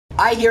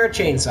I hear a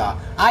chainsaw.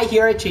 I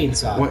hear a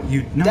chainsaw. What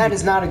you? No, that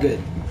is not a good.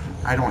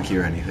 I don't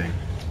hear anything.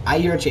 I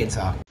hear a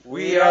chainsaw.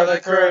 We are the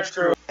Courage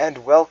Crew.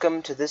 And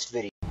welcome to this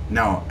video.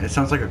 No, it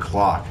sounds like a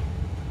clock.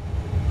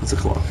 What's a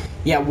clock?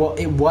 Yeah, well,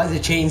 it was a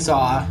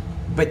chainsaw,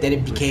 but then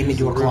it became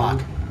into a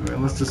clock. Well,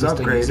 let's just Let's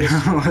upgrade.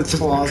 let's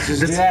just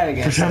do that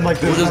again. Pretend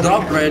like We'll there's just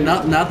upgrade.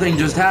 Nothing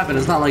just happened.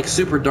 It's not like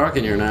super dark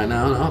in here now.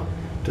 No.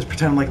 Just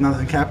pretend like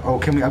nothing happened. Oh,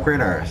 can we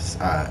upgrade our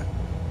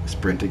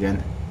sprint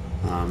again?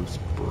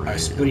 Sprint. A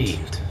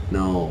sprint.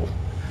 No.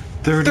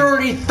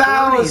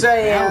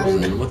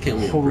 30,000. What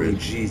can we Holy upgrade?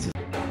 Jesus.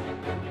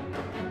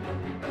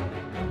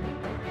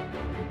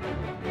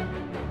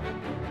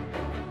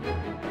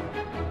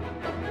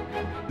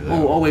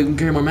 Oh, wait, we can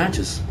carry more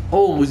matches.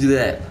 Oh, we'll do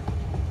that.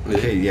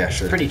 Okay, yeah,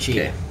 sure. Pretty cheap.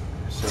 Okay.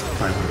 So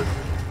 500.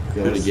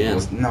 Okay, Do it again.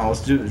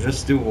 Let's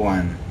just do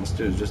one.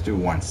 Just do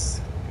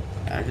once.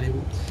 Agony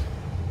bolts.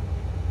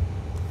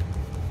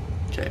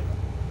 Okay.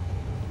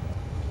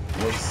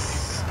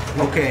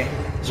 Okay.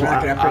 So we're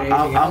not gonna upgrade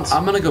anything else?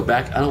 I'm gonna go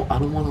back. I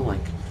don't want to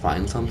like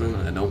find something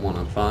that I don't want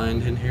to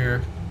find in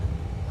here.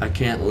 I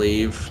can't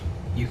leave.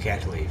 You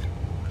can't leave.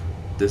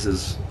 This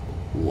is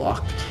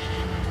locked.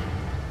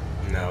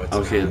 No, it's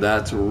Okay, not.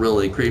 that's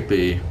really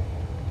creepy.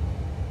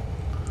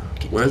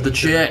 Where's the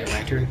chick?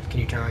 Lantern? Can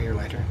you turn on your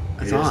lantern?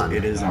 It's on.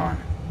 It is on.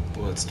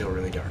 Well, it's still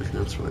really dark.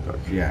 That's really dark.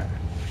 Yeah.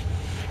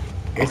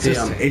 It's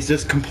Okay, it's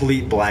just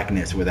complete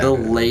blackness without. The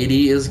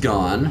lady is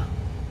gone.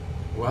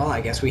 Well,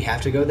 I guess we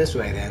have to go this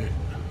way then.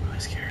 I'm really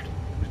scared.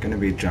 It's gonna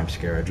be a jump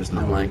scare. I just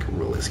know. I'm like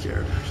really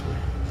scared actually.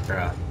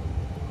 Bruh.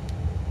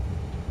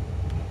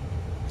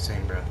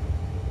 Same, bruh.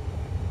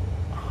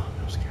 Oh,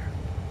 I'm scared.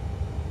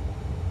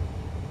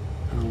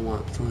 I don't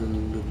want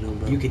something to know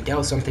about. You can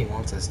tell something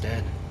wants us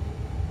dead.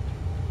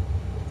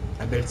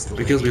 I bet it's the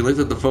Because we lady. looked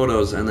at the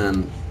photos and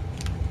then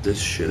this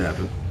shit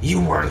happened.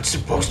 You weren't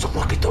supposed to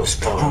look at those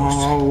photos.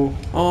 Oh.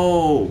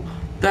 Oh,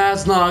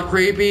 that's not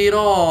creepy at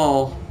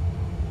all.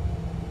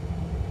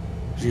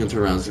 She's gonna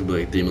turn around and see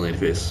like demon lady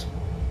face.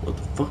 What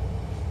the fuck?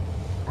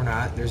 Or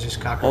not. There's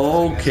just cockroaches.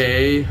 I guess.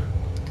 Okay.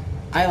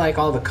 I like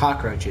all the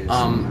cockroaches.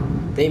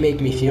 They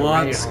make me feel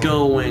right at What's home.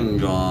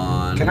 going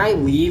on? Can I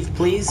leave,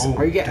 please? Oh,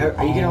 are you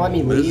gonna let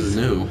me leave? This is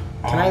new.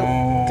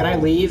 Can I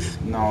leave?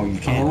 No, you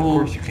can't. Oh. Of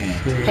course you can't.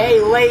 Hey,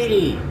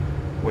 lady!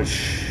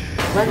 Which?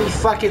 Let me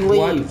fucking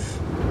leave.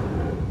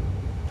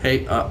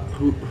 Hey,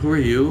 who are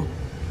you?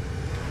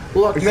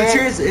 Look, It's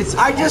man. serious,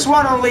 I just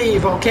want to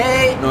leave,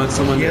 okay? No, it's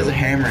someone He has new. a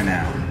hammer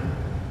now.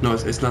 No,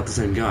 it's not the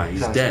same guy.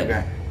 He's not the same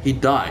dead. guy. He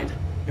died.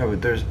 Yeah,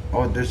 but there's.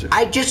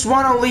 I just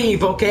want to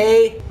leave,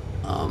 okay?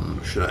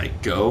 Should I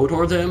go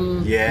towards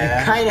him? Yeah.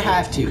 You kind of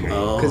have to,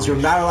 Oh. because you're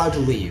not allowed to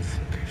leave.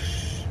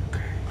 I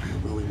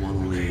really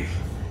want to leave.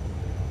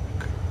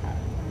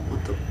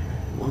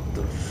 What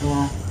the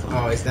Well,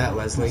 Oh, is that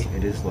Leslie?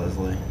 it is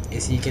Leslie.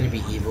 Is he gonna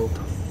be evil?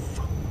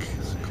 fuck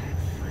is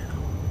going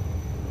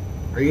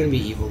on? Are you gonna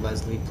be evil,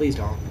 Leslie? Please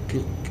don't.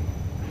 Can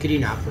Could you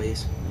not,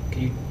 please?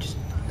 Could you just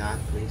not,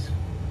 please?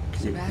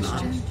 you not?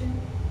 Sebastian?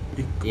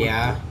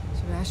 Yeah.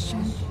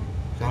 Sebastian?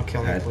 Don't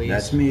kill me, please.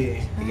 That's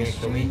me. You gonna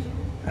kill me?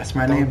 That's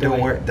my Don't name. do Don't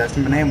it. worry. That's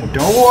my name.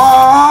 Don't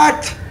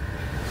what?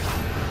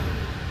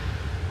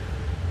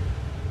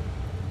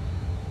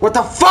 What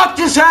the fuck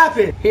just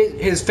happened?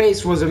 His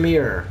face was a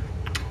mirror.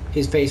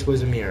 His face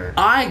was a mirror.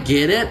 I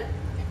get it.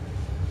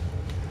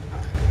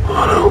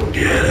 I don't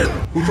get it.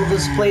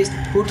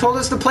 Who told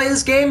us to play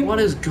this game? What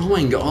is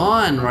going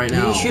on right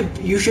now?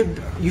 You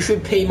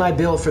should pay my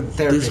bill for the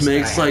therapist. This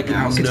makes that I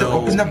have like now. no.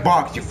 Open the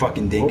box, you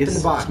fucking dingus. Open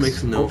the box. This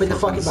makes no Open the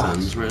fucking box.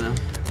 sense right now.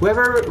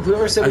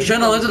 Whoever said I we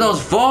shouldn't have looked at those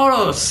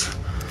photos.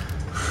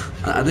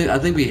 I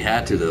think we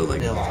had to though.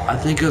 Like No. I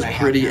think it was I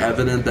had pretty to.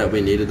 evident that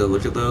we needed to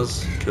look at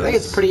those. I think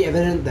it's pretty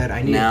evident that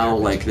I need. Now a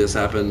like this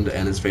happened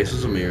and his face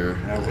was a mirror.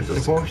 That was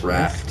Just supposed.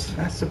 craft.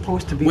 That's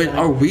supposed to be. Wait, like-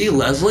 are we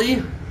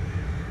Leslie?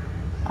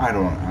 I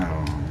don't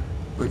know.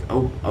 Like,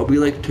 are we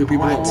like two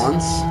people at What?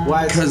 once?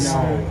 What? Because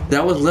No.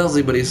 that was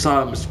Leslie, but he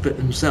saw him spit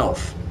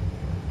himself.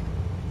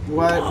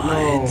 What?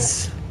 No.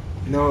 What?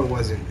 No, it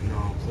wasn't.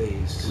 No,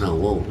 please. No,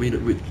 well, we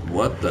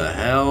what the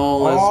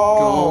hell is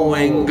Oh.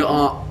 going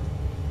on?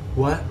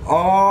 What?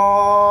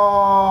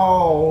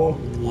 Oh.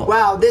 What?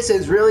 Wow, this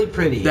is really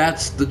pretty.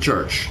 That's the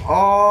church.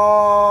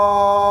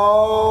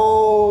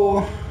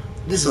 Oh.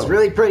 This So- is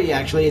really pretty,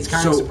 actually. It's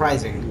kind of So-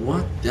 surprising.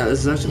 What? Yeah, this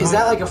is actually. Is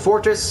that like a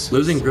fortress?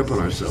 losing grip on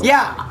ourselves?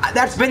 Yeah,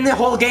 that's been the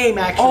whole game,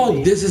 Oh,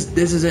 actually. this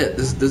is it.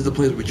 This is the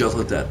place we just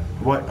looked at.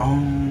 What?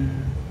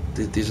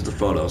 These are the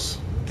photos.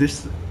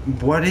 This.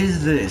 What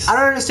is this? I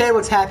don't understand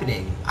what's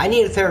happening. I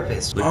need a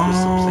therapist. Look at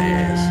some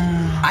place.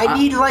 I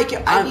need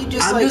I'm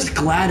just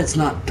glad it's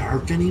not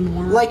dark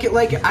anymore. like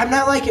I'm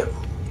not like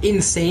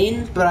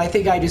insane, but I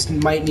think I just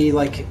might need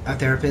like a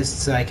therapist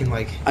so I can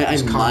like. I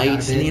just calm down a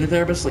might bit. need a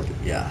therapist. Like,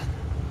 yeah.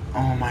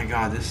 Oh my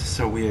god, this is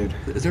so weird.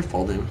 Is there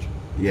fall damage?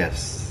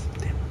 Yes.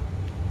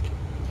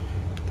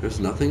 There's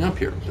nothing up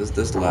here. There's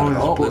this Oh, ladder.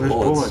 there's Oh, there's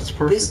bullets. bullets.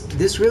 Perfect.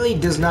 This really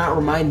does not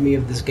remind me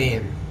of this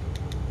game.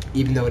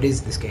 even though it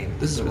is this game.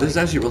 This So, is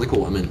actually really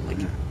cool. I mean, like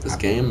this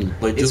game,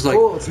 like It's just like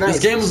cool, it's nice.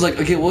 this game was like,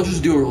 okay, we'll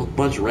just do a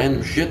bunch of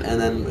random shit and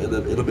then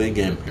it'll be a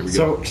game. Here we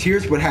So go.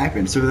 here's what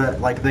happened. So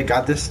that like they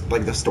got this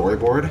like the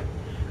storyboard,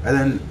 and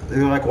then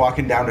they were like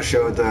walking down to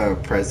show the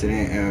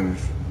president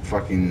of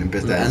fucking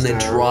Bethesda. And they or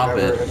drop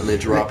whatever. it, and they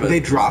drop it. They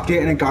dropped it,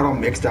 and it got all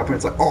mixed up, and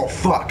it's like, oh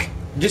fuck.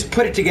 just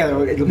put it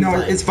together. It'll be No,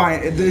 fine. it's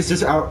fine. It's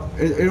just out.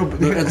 It'll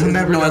It's,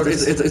 never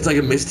notice. it's like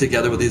a mix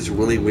together with these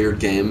really weird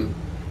game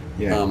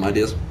Yeah.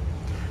 ideas.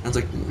 And it's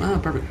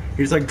like, perfect.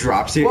 He just like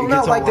drops it. Well, it no,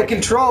 gets like all, the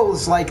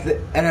controls, like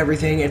and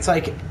everything. It's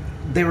like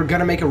they were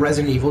gonna make a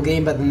Resident Evil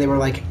game, but then they were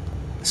like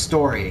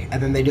story,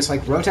 and then they just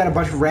like wrote down a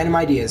bunch of random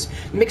ideas,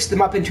 mixed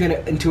them up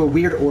into a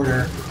weird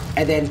order,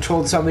 and then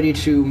told somebody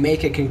to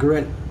make a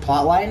congruent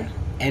plot line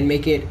and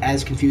make it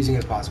as confusing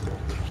as possible.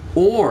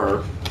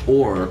 Or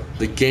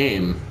the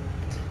game,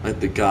 like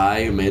the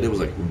guy who made it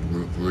was like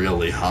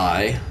really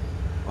high.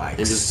 Like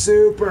And just-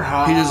 super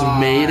high. He just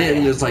made it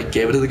and just like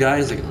gave it to the guy.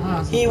 He's like,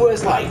 oh, He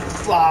was like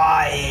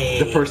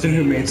flying. The person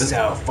who made this-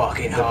 so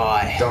fucking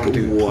high. Don't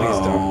do. Please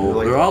don't. whoa.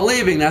 Like, They're all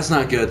leaving. That's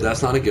not good.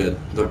 That's not a good.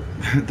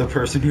 the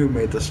person who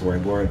made the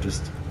storyboard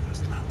just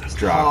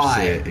drops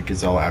high. it. It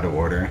gets all out of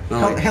order. No,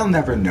 He'll, like- he'll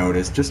never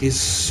notice. Just He's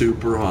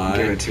super give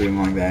high. it to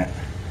him like that.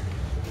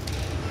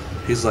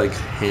 He's like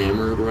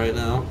hammered right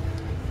now.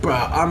 Bro,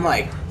 I'm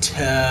like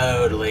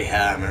totally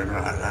hammered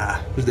right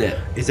now. Who's that?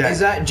 Is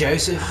that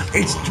Joseph?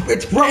 It's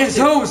It's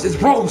Rose. It's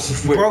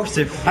Rose. Wait,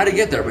 Broseph. how'd he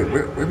get there? Wait,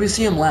 where did we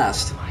see him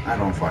last? I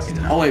don't fucking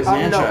know. Oh wait,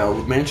 Oh, no.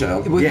 Manchild.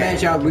 Manchild. With Yeah.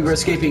 Manchild, we were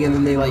escaping,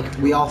 and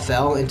then we all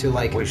fell into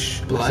like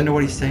Listen blood, to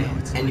what he's saying.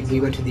 and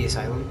we went to the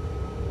asylum.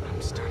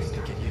 I'm starting to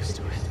get used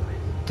to it.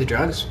 The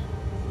drugs?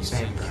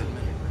 Same, bro.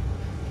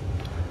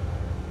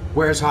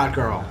 Where's Hot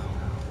Girl?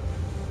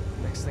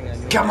 Next thing I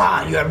knew, Come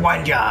on, you had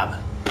one job.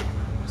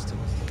 I must have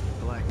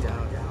blacked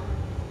out.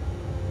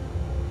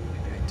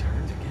 Maybe I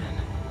turned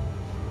again.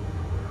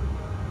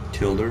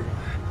 Killed her.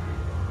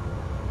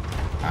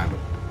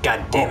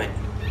 God damn it.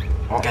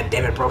 God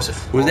damn it,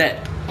 Broseph. Who's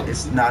that?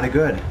 It's not a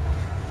good.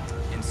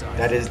 Inside.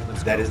 That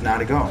is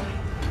not a go.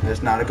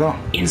 That's not a go.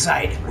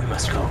 Inside, we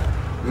must go.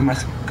 We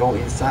must go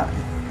inside.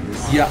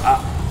 Yeah.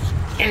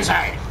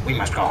 Inside, we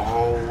must go.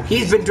 Oh,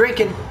 He's been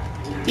drinking.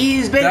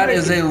 He's been That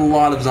drinking. is a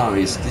lot of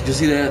zombies. Did you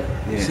see that?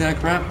 Yeah. You see that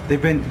crap? they.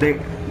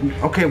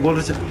 Okay, we'll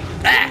just.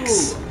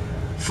 Axe.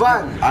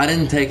 Fun. I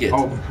didn't take it.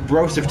 Oh,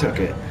 Broseph took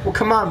it. Well,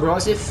 come on,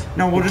 Broseph.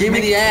 No, we'll just Give me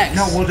make, the axe.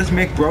 No, we'll just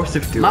make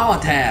Broseph do it.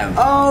 Molotov.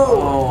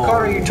 Oh,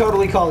 Carter, you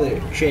totally called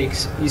it,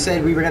 Shakes. You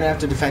said we were gonna have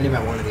to defend him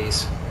at one of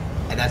these,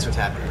 and that's what's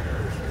happening.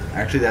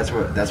 Actually, that's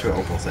what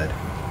Opal said.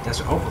 That's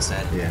what Opal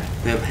said. Yeah,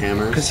 They have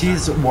hammers. because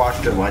he's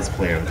watched a Let's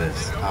Play of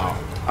this.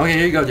 Oh. Okay,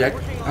 here you go, Jack.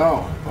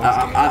 Oh.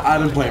 I've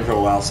been playing for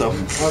a while, so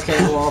Okay,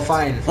 well,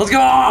 fine. let's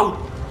go.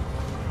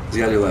 He's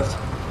got your left.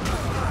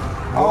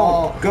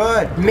 Oh,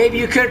 good. Maybe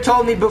you could have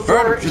told me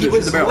before. Shoot He the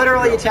was barrel,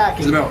 literally shoot the barrel.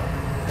 attacking. Shoot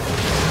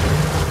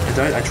the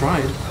barrel. I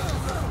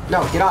tried.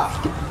 No, get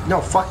off.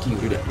 No, fuck you.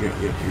 You're dead. You're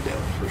dead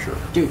for sure.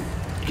 Dude,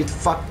 get the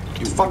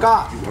fuck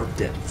off. You are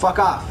dead. Fuck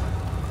off.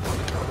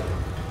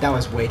 That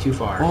was way too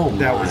far. Oh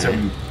That was a.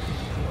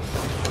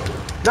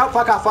 No,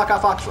 fuck off, fuck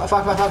off,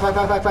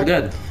 fuck.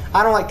 Good.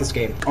 I don't like this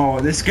game.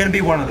 Oh, this is gonna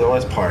be one of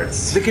those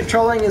parts. The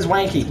controlling is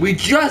wanky. We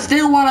just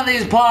did one of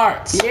these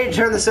parts. You didn't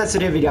turn the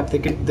sensitivity up.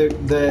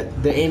 The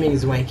aiming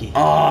is wanky.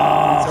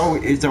 Oh.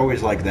 It's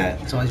always like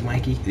that. It's always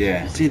wanky.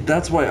 Yeah. See,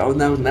 that's why. Oh,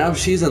 now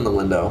she's in the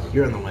window.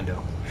 You're in the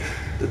window.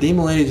 The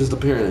demon lady just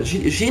appearing.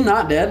 Is she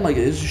not dead? Like,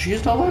 is she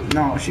still alive?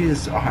 No,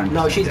 she's 100.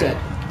 No, she's dead.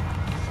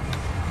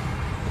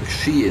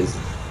 She is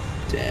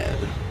dead.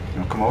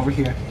 No, come over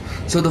here.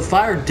 So the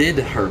fire did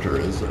hurt her.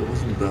 It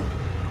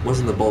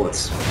wasn't the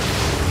bullets.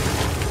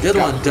 Good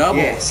one. Double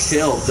Yes.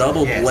 kill.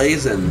 Double Yes.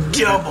 blazing.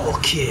 Double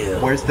kill.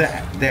 Where's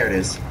that? There it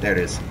is. There it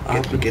is.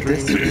 Get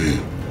this?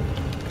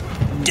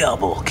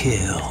 Double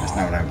kill. That's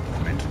not what I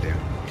meant to do.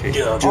 Okay.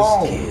 Double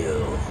Oh.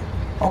 kill.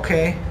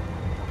 Okay.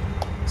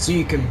 So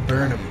you can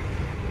burn them.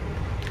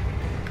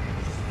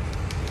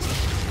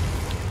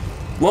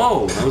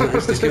 Whoa, that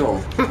was an instant kill.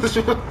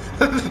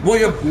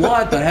 Well,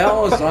 what the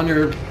hell is on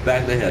your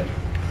back of the head?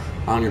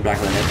 On your back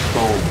of the head.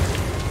 Boom.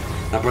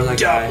 Now burn that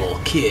guy. Double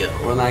kill.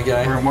 Burn that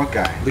guy. Burn what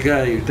guy? The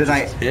guy you Did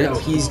I hit. No,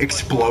 he's.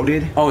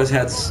 exploded? Oh, his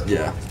head's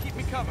yeah.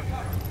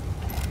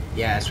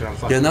 Yeah, that's what I'm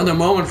fucking. Yeah, another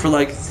moment for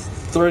like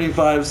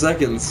 35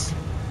 seconds.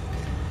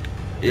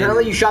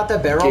 Apparently, you shot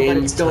that barrel, but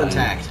game it's still time.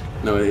 intact.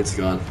 No, it's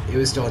gone. It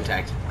was still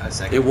intact. A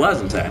second. It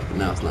was intact, but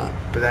now it's not.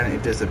 But then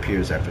it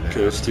disappears after that.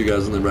 Okay, there's two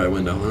guys in the right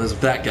window, and there's a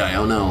fat guy.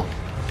 Oh no.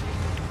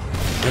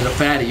 There's a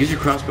fatty. Use your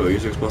crossbow.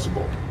 Use your explosive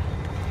bolt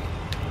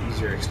Use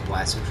your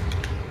explosive.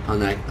 on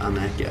that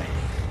guy.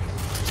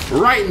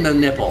 Right in the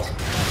nipple.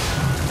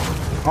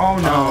 Oh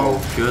no.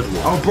 Oh, good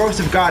one. Oh,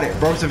 Broseph got it.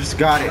 Broseph's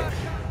got it.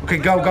 Okay,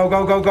 go. Close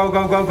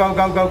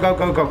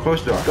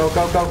the door. Go.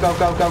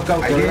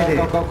 I did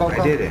it. Go.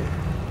 I did it.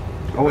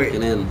 Oh wait.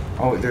 Breaking in.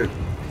 Oh, they're.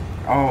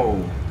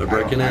 Oh. They're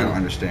breaking I in. don't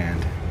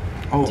understand.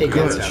 Oh, Take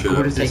good. that stuff.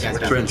 What is Take this?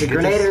 that Trench. stuff. The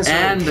grenade and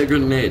And a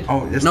grenade.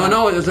 Oh, it's no, not-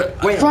 no, it's a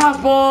Wait.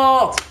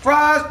 frostball.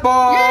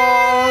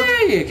 Frostball!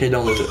 Yay! Okay,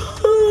 don't lose it.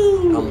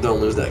 Don't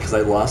lose that because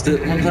I lost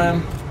it one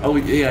time. Oh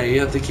yeah, you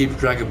have to keep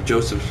track of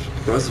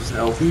Joseph's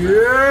health.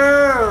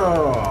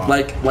 Yeah!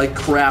 Like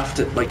craft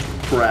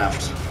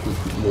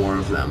more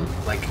of them.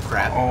 Like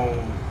crap. Oh.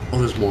 Oh,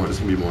 there's more. There's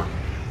gonna be more.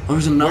 Oh,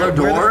 there's another Where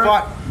the door.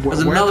 fuck-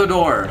 There's where another the-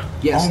 door.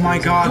 Yes. Oh my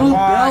there's a- God. Who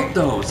Why? built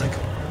those? Like,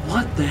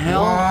 what the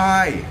hell?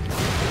 Why?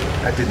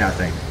 That did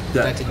nothing.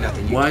 That did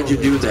nothing. You Why'd you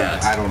totally do did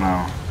that? I don't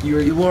know.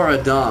 You are a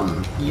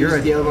dumb. You You're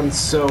used the other one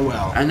so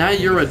well. And now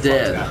you're a Fucked it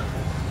dead. up.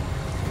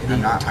 And I'm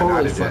you not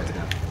totally a fucked dead.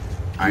 it up.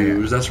 I am.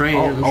 Use that range.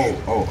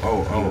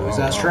 Use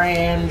a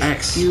strange.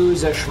 X.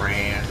 Use a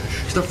strange.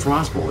 Just a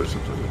frostball or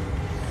something.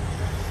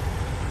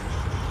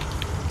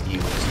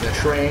 Use the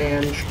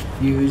strange.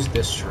 Use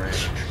the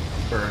strange.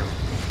 Burn.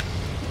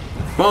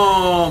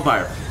 Boom!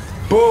 Fire.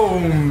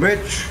 Boom,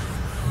 bitch.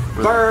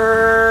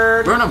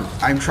 Burn. Burn them.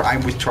 I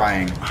was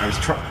trying.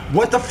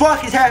 What the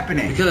fuck is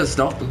happening? You could have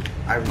stopped them.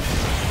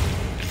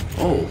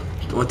 Oh,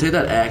 well, take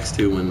that axe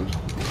too when.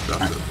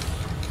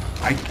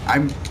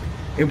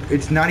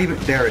 It's not even.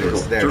 There it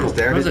is. There it is.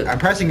 There it is. I'm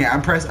pressing it.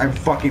 I'm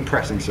fucking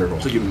pressing circle.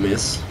 So you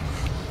miss.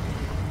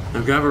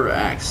 Now grab her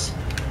axe.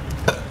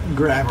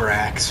 Grab her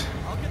axe.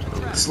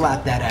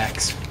 Slap that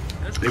axe.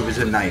 It was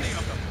a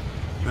knife.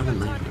 Grab a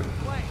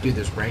knife. Dude,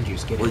 there's brain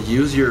juice. Get Well, it.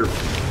 use your.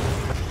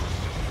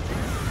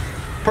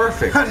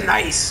 Perfect.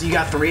 Nice. You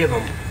got 3 of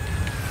them.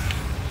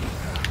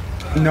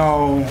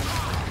 No.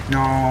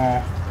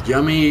 No.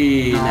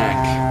 Yummy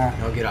neck.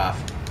 No. No, get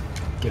off.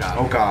 Get off.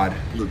 Oh God.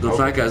 The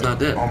fat guy's not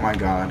dead. Oh my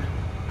God.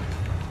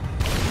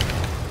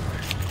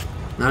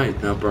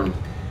 Now burn him.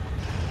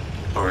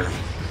 Burn.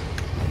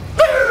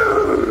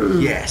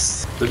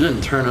 Yes. They're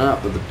getting turned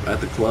up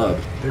at the club.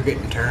 They're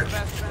getting turned.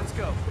 Let's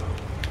go.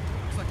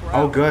 Looks like we're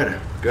Oh, out. good. Do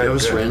Good. you have a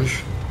good.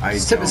 syringe? I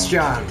Sibus don't.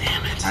 John.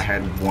 Damn it. I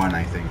had one,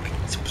 I think.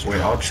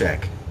 Wait, I'll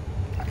check.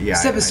 Yeah.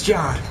 Sibus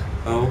John.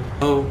 Oh.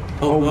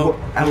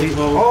 At least.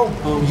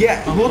 Oh,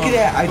 yeah. Look at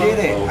that. I did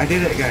it. I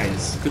did it,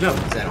 guys. Good job.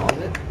 Is that all of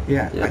it?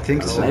 Yeah, I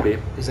think so. Maybe.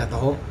 Is that the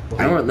whole?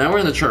 Now we're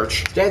in the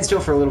church. Stand still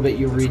for a little bit.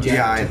 You reject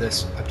Yeah, up to I-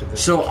 this. Up to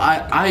this. So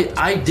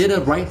I did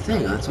a right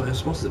thing. That's what I was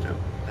supposed to do.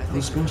 I I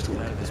was supposed to.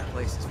 get out of this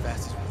place as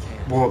fast as we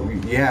can. Well,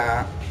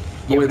 yeah.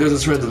 Oh wait, there's a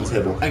syringe on the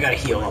table. I gotta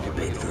heal up a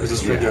bit. There's a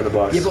syringe on the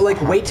box. Yeah, but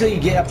like wait till you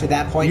get up to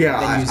that point. Yeah,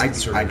 and then use I the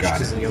syringe, got it.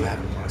 'cause then you'll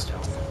have more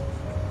stealth.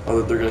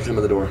 Oh, they're gonna come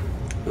in the door.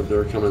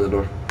 They're coming in the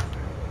door.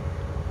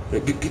 Hey,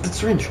 get the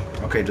syringe.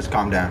 Okay, just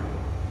calm down.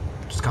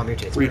 Just calm your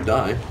tits. Before you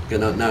die. Okay,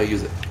 now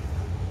use it.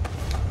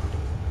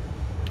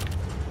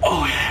 Oh,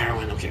 yeah,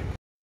 heroin. Okay.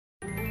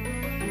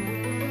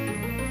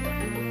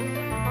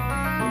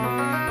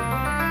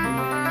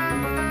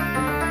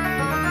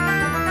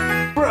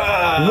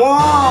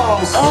 Whoa!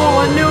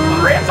 Oh, a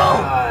new riffle.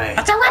 Right.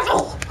 That's a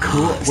riffle.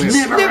 Wait,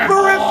 Snipper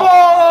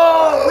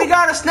rifle! We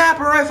got a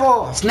snapper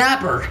rifle.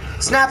 Snapper.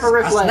 Snapper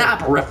A rifle.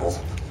 snapper riffle.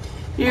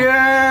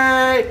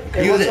 Yay!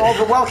 Use It was it. all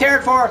well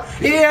cared for.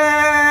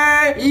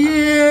 Yay!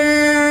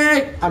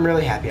 Yay! I'm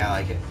really happy. I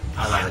like it.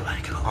 I love it.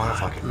 like it a I wanna lot.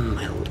 fuck it.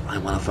 I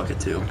wanna fuck it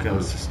too. Okay,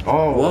 let's just.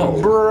 Oh.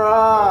 Whoa.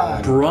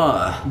 Bruh.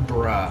 Bruh.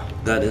 Bruh.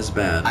 That is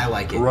bad. I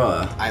like it.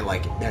 Bruh. I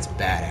like it. That's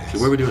badass. So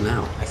what are we doing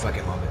now? I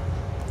fucking love it.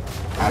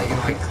 Are they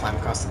gonna like climb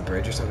across the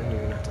bridge or something?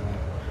 You're gonna have to.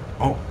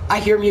 Oh. I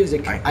hear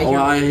music. I-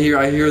 I hear.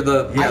 I hear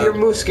the. Yeah. I hear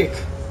Muskik.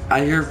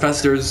 I hear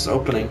Fester's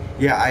opening.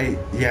 Yeah,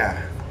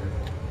 yeah.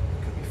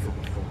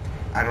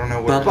 I don't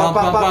know where. Bum,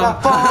 bum,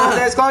 bum, bum.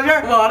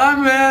 Disclosure. What a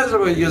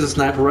miserable. Use a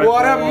sniper rifle.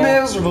 What a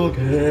miserable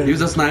kid.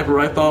 Use a sniper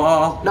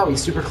rifle. No,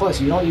 he's super close.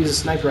 You don't use a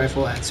sniper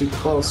rifle at super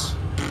close.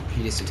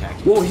 He just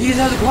attacked you. Whoa, he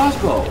has a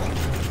crossbow.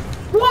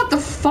 What the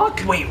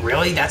fuck? Wait,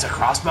 really? That's a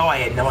crossbow? I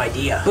had no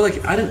idea. But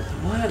like, I didn't.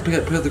 What? Pick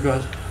up the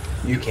cross.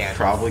 You can't.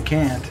 Probably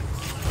can't.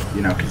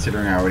 You know,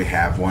 considering I already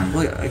have one.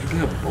 Like, I could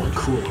pick up a bullet.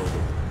 Cool.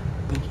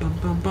 Bum, bum,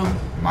 bum, bum.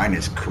 Mine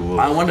is cool.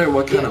 I wonder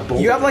what kind of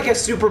bullet. You have like a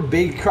super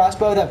big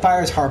crossbow that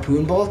fires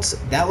harpoon bolts.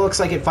 That looks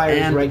like it fires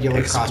and regular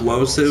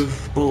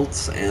explosive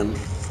bolts and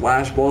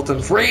flash bolts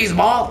and freeze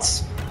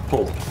bolts.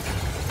 Hold.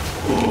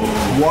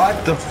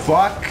 What the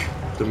fuck?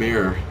 The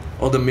mirror.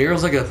 Oh, the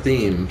mirror's like a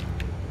theme.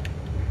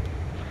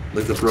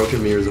 Like the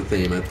broken mirror's a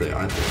theme. I think.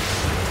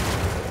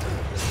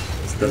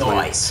 That's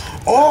Nice.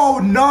 Oh,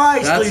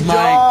 nicely That's my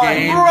done.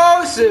 game.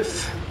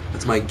 Corrosive.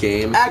 That's my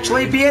game.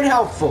 Actually theory. being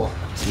helpful.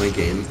 That's my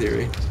game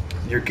theory.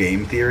 Your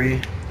game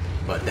theory?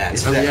 But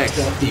that's Oh, the yeah.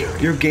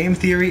 theory. Your game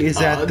theory is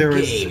that there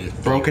is game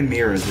broken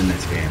mirrors in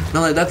this game.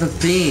 No, like, that's a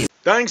theme.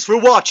 Thanks for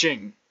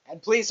watching.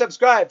 And please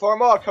subscribe for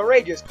more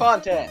courageous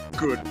content.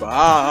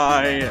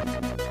 Goodbye.